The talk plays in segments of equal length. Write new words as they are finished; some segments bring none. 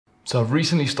So I've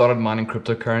recently started mining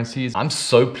cryptocurrencies. I'm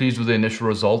so pleased with the initial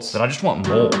results that I just want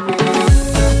more.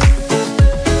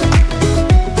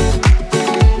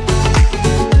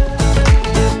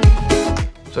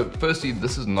 So firstly,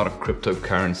 this is not a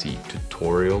cryptocurrency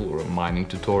tutorial or a mining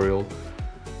tutorial.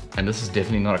 And this is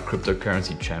definitely not a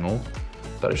cryptocurrency channel.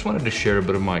 But I just wanted to share a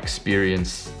bit of my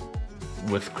experience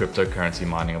with cryptocurrency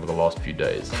mining over the last few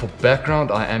days. For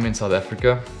background, I am in South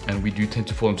Africa, and we do tend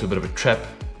to fall into a bit of a trap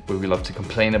where we love to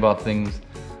complain about things,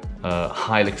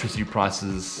 high electricity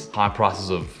prices, high prices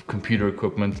of computer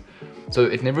equipment. So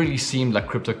it never really seemed like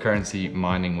cryptocurrency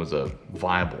mining was a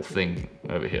viable thing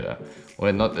over here,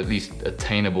 or not at least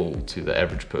attainable to the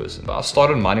average person. I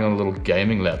started mining on a little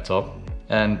gaming laptop,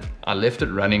 and I left it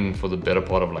running for the better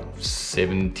part of like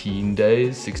 16,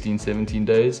 17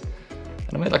 days.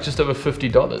 And I made like just over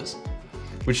 $50,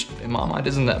 which in my mind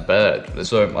isn't that bad.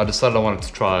 So I decided I wanted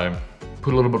to try,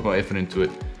 put a little bit more effort into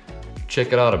it,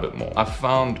 check it out a bit more. I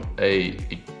found a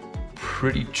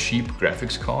pretty cheap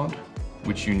graphics card,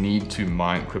 which you need to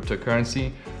mine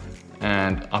cryptocurrency.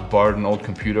 And I borrowed an old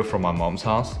computer from my mom's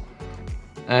house.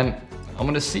 And I'm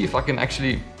gonna see if I can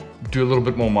actually do a little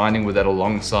bit more mining with that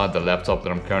alongside the laptop that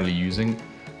I'm currently using.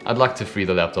 I'd like to free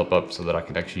the laptop up so that I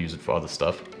can actually use it for other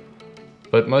stuff.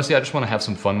 But mostly I just want to have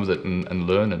some fun with it and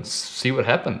learn and see what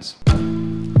happens.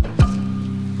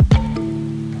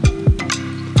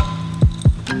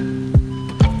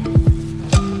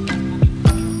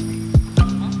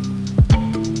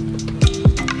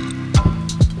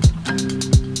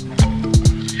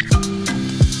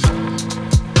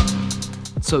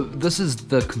 So this is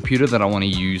the computer that I want to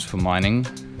use for mining.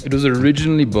 It was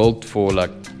originally built for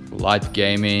like light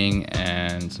gaming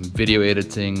and some video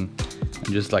editing, and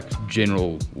just like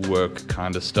general work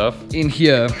kind of stuff. In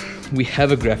here, we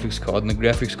have a graphics card, and the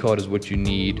graphics card is what you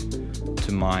need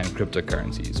to mine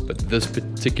cryptocurrencies. But this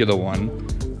particular one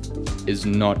is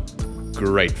not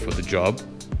great for the job.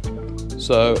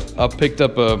 So I picked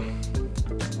up a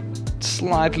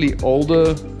slightly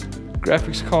older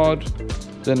graphics card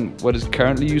than what is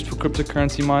currently used for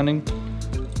cryptocurrency mining,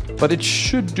 but it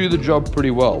should do the job pretty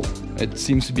well. It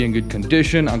seems to be in good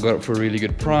condition. I got it for a really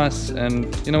good price,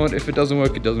 and you know what, if it doesn't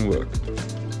work, it doesn't work.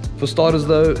 For starters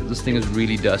though, this thing is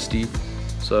really dusty,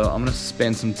 so I'm gonna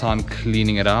spend some time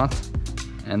cleaning it out,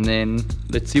 and then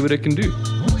let's see what it can do.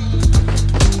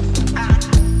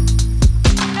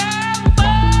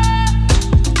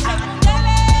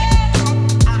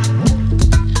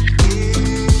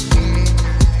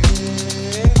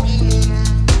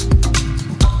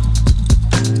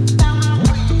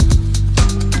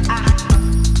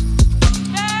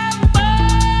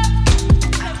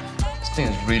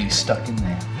 Really stuck in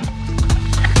there.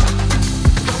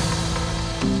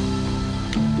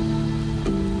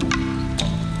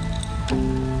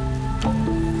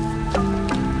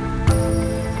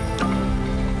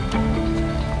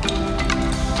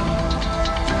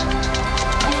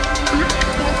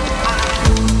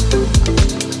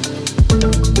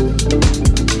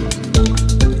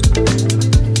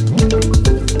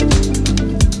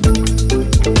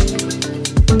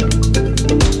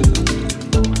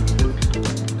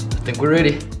 We're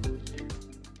ready.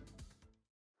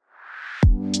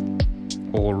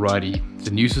 Alrighty, the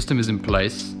new system is in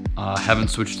place. I haven't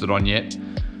switched it on yet.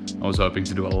 I was hoping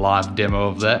to do a live demo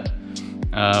of that.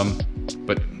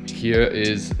 But here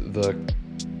is the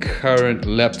current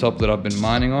laptop that I've been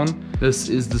mining on. This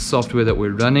is the software that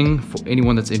we're running. For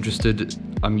anyone that's interested,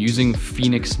 I'm using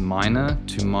Phoenix Miner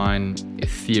to mine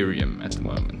Ethereum at the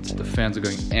moment. The fans are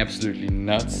going absolutely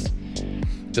nuts.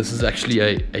 This is actually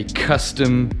a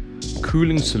custom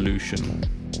cooling solution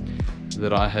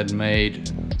that I had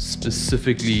made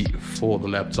specifically for the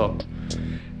laptop.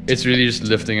 It's really just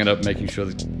lifting it up, making sure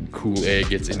the cool air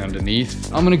gets in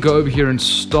underneath. I'm gonna go over here and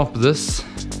stop this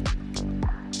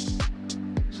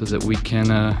so that we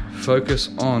can focus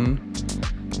on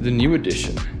the new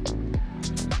edition.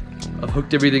 I've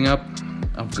hooked everything up.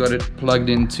 I've got it plugged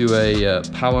into a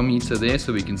power meter there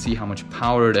so we can see how much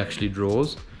power it actually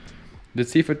draws.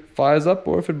 Let's see if it fires up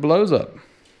or if it blows up.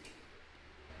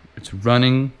 It's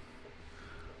running.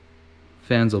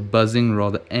 Fans are buzzing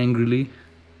rather angrily.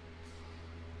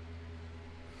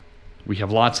 We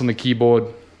have lights on the keyboard.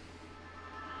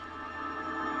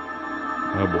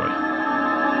 Oh boy.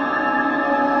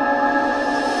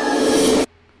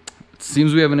 It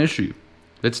seems we have an issue.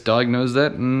 Let's diagnose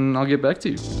that and I'll get back to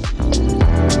you.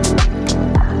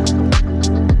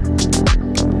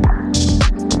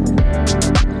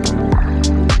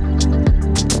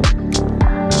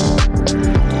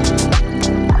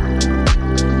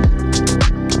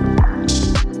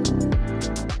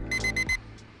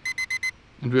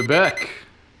 And we're back.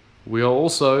 we are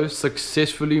also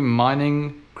successfully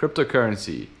mining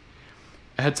cryptocurrency.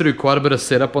 I had to do quite a bit of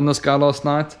setup on this guy last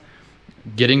night.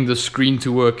 Getting the screen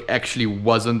to work actually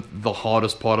wasn't the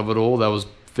hardest part of it all. That was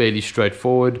fairly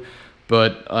straightforward,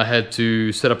 but I had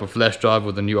to set up a flash drive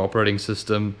with a new operating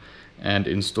system and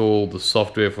install the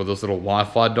software for this little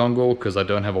Wi-Fi dongle because I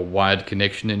don't have a wired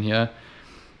connection in here.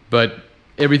 But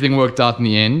everything worked out in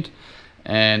the end,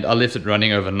 and I left it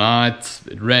running overnight.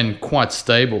 It ran quite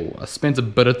stable. I spent a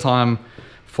bit of time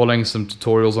following some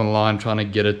tutorials online trying to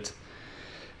get it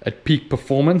at peak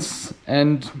performance,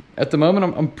 and at the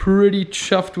moment I'm pretty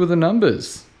chuffed with the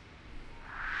numbers.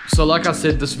 So like I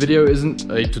said, this video isn't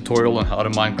a tutorial on how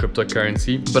to mine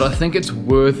cryptocurrency, but I think it's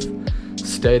worth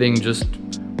stating just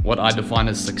what I define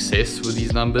as success with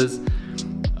these numbers.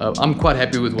 I'm quite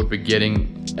happy with what we're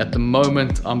getting. At the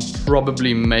moment, I'm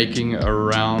probably making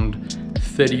around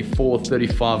 $34,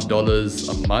 $35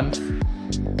 a month,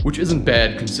 which isn't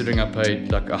bad considering I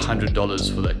paid like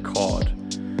 $100 for that card.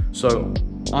 So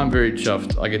I'm very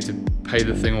chuffed. I get to pay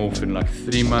the thing off in like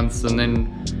 3 months and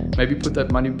then maybe put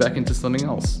that money back into something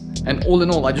else. And all in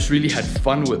all, I just really had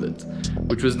fun with it,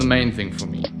 which was the main thing for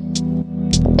me.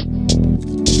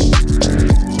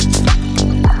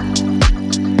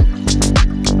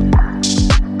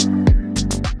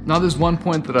 Now there's one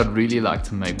point that I'd really like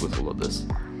to make with all of this,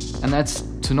 and that's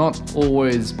to not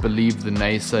always believe the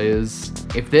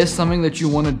naysayers. If there's something that you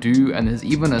want to do and there's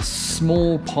even a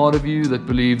small part of you that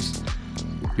believes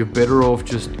you're better off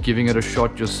just giving it a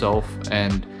shot yourself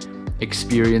and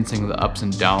experiencing the ups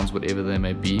and downs, whatever they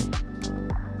may be,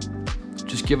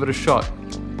 just give it a shot.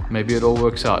 Maybe it all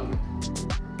works out.